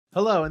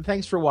Hello, and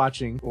thanks for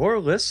watching, Or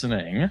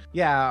listening.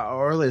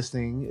 or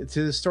listening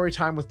to Story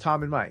Time with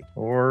Tom and Mike.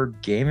 Or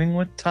gaming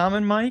with Tom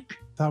and Mike.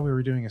 Thought we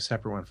were doing a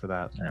separate one for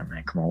that. Oh,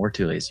 man, come on. We're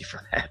too lazy for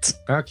that.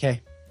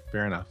 Okay,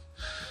 fair enough.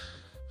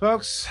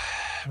 Folks,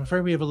 I'm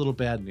afraid we have a little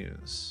bad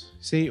news.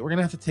 See, we're going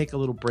to have to take a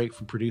little break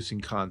from producing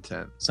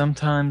content.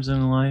 Sometimes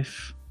in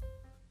life,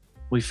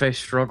 we face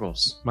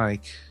struggles.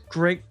 Mike,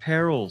 Great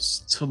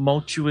perils.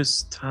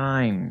 Tumultuous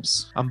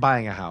times. I'm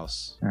buying a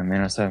house. Oh,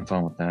 man, I was having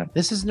fun with that.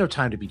 This is no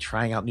time to be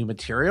trying out new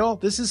material.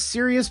 This is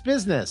serious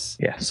business.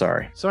 Yeah,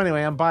 sorry. So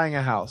anyway, I'm buying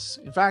a house.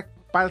 In fact,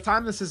 by the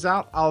time this is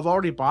out, I'll have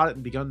already bought it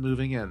and begun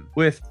moving in.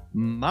 With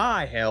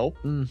my help.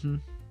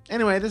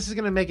 Anyway, this is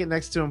going to make it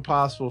next to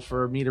impossible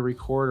for me to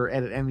record or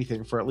edit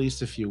anything for at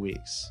least a few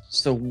weeks.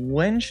 So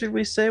when should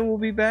we say we'll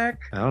be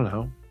back? I don't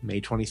know,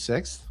 May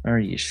 26th? Are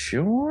you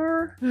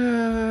sure?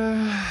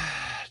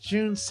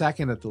 June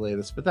 2nd at the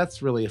latest, but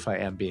that's really if I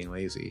am being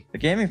lazy. The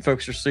gaming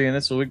folks are seeing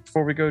this a week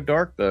before we go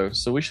dark, though,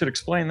 so we should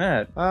explain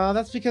that.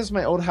 That's because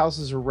my old house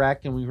is a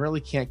wreck and we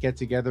really can't get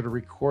together to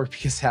record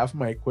because half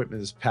my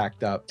equipment is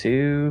packed up.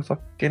 Too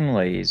fucking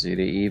lazy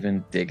to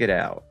even dig it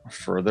out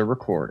for the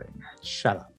recording. Shut up.